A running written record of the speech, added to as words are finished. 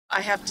I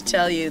have to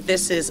tell you,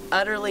 this is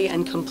utterly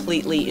and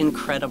completely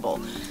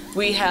incredible.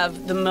 We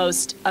have the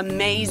most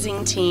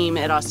amazing team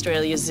at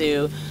Australia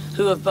Zoo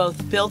who have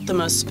both built the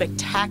most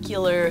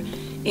spectacular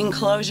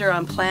enclosure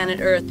on planet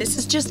Earth. This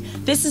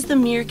is the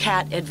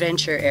Meerkat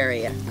adventure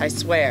area, I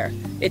swear.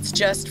 It's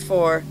just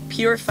for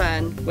pure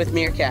fun with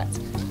meerkats.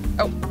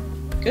 Oh,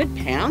 good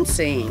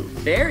pouncing.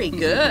 Very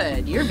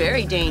good. You're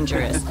very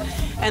dangerous.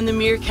 And the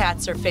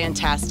meerkats are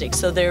fantastic.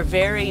 So they're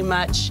very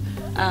much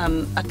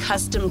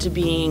accustomed to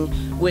being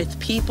with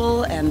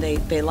people, and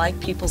they like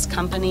people's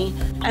company.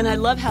 And I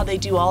love how they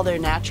do all their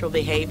natural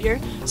behavior.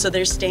 So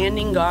they're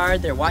standing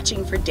guard, they're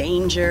watching for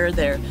danger,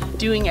 they're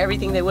doing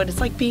everything they would. It's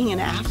like being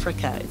in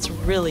Africa. It's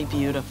really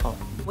beautiful.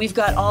 We've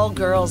got all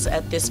girls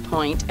at this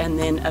point, and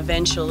then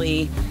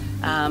eventually,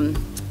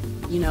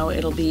 you know,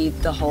 it'll be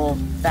the whole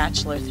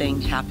bachelor thing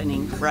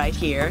happening right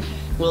here.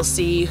 We'll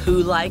see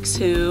who likes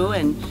who,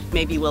 and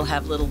maybe we'll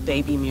have little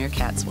baby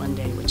meerkats one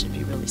day, which would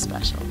be really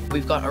special.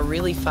 We've got a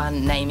really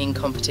fun naming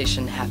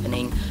competition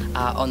happening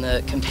on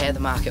the Compare the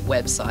Market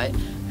website,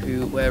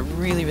 who were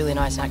really, really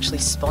nice and actually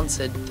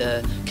sponsored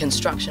the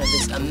construction of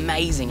this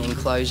amazing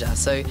enclosure.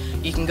 So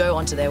you can go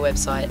onto their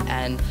website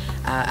and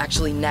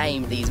actually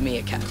name these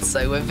meerkats.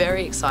 So we're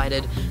very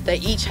excited. They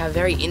each have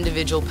very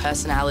individual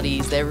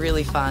personalities. They're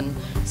really fun.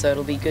 So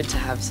it'll be good to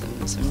have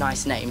some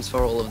nice names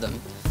for all of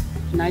them.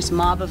 Nice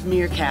mob of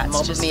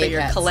meerkats, just for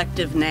your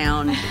collective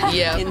noun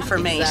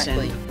information.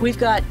 Exactly. We've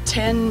got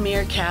 10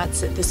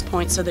 meerkats at this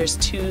point, so there's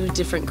 2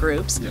 different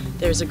groups. Yep.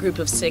 There's a group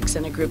of 6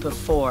 and a group of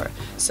 4.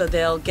 So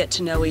they'll get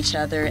to know each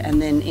other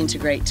and then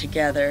integrate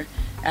together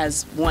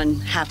as one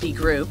happy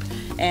group.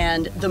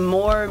 And the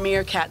more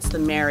meerkats, the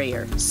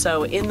merrier.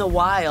 So in the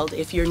wild,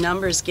 if your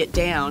numbers get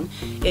down,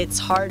 it's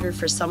harder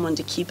for someone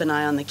to keep an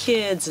eye on the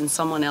kids and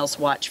someone else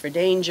watch for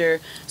danger.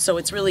 So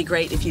it's really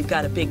great if you've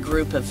got a big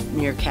group of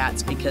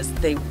meerkats, because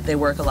they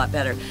work a lot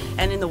better.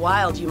 And in the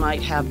wild, you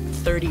might have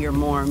 30 or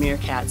more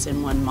meerkats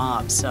in one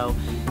mob. So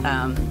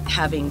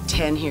having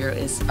 10 here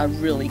is a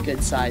really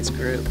good sized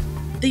group.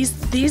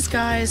 These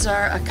guys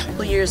are a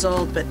couple years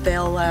old, but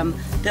they'll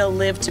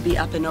live to be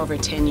up and over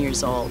 10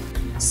 years old.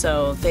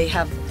 So they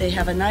have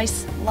a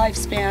nice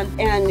lifespan,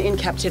 and in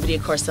captivity,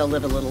 of course, they'll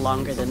live a little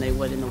longer than they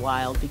would in the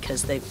wild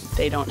because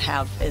they don't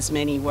have as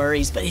many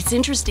worries. But it's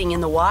interesting, in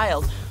the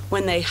wild,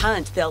 when they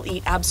hunt, they'll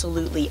eat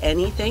absolutely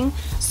anything.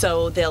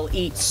 So they'll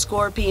eat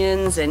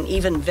scorpions and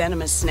even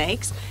venomous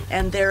snakes,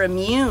 and they're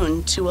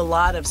immune to a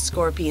lot of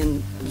scorpion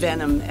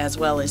venom as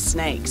well as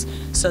snakes.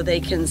 So they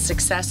can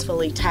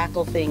successfully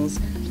tackle things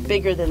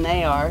bigger than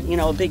they are, you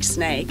know, a big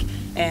snake,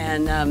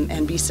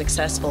 and be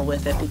successful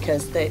with it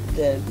because the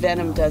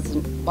venom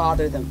doesn't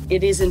bother them.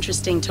 It is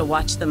interesting to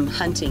watch them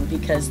hunting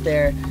because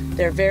they're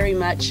very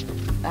much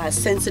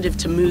sensitive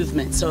to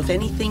movement. So if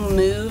anything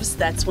moves,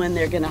 that's when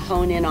they're going to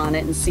hone in on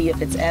it and see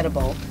if it's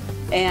edible.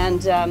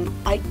 And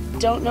I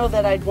don't know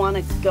that I'd want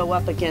to go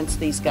up against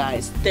these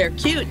guys. They're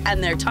cute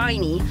and they're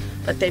tiny,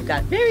 but they've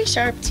got very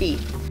sharp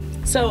teeth.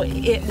 So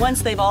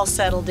once they've all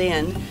settled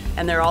in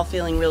and they're all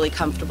feeling really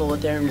comfortable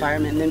with their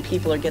environment, then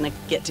people are going to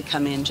get to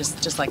come in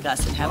just like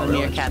us and have a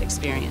meerkat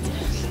experience.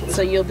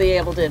 So you'll be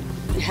able to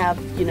have,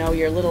 you know,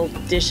 your little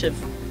dish of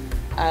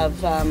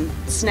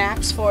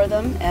snacks for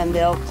them, and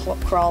they'll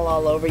crawl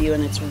all over you,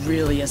 and it's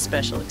really a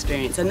special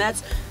experience. And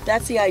that's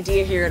the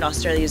idea here at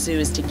Australia Zoo,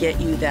 is to get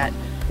you that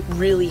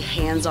really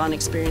hands-on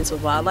experience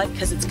with wildlife,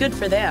 because it's good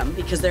for them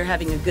because they're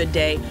having a good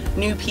day,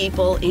 new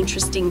people,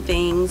 interesting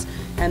things,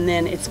 and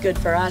then it's good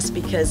for us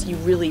because you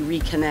really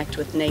reconnect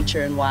with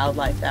nature and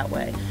wildlife that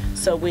way.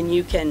 So when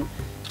you can,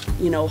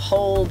 you know,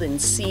 hold and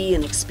see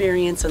and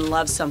experience and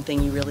love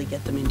something, you really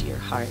get them into your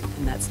heart,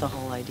 and that's the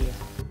whole idea.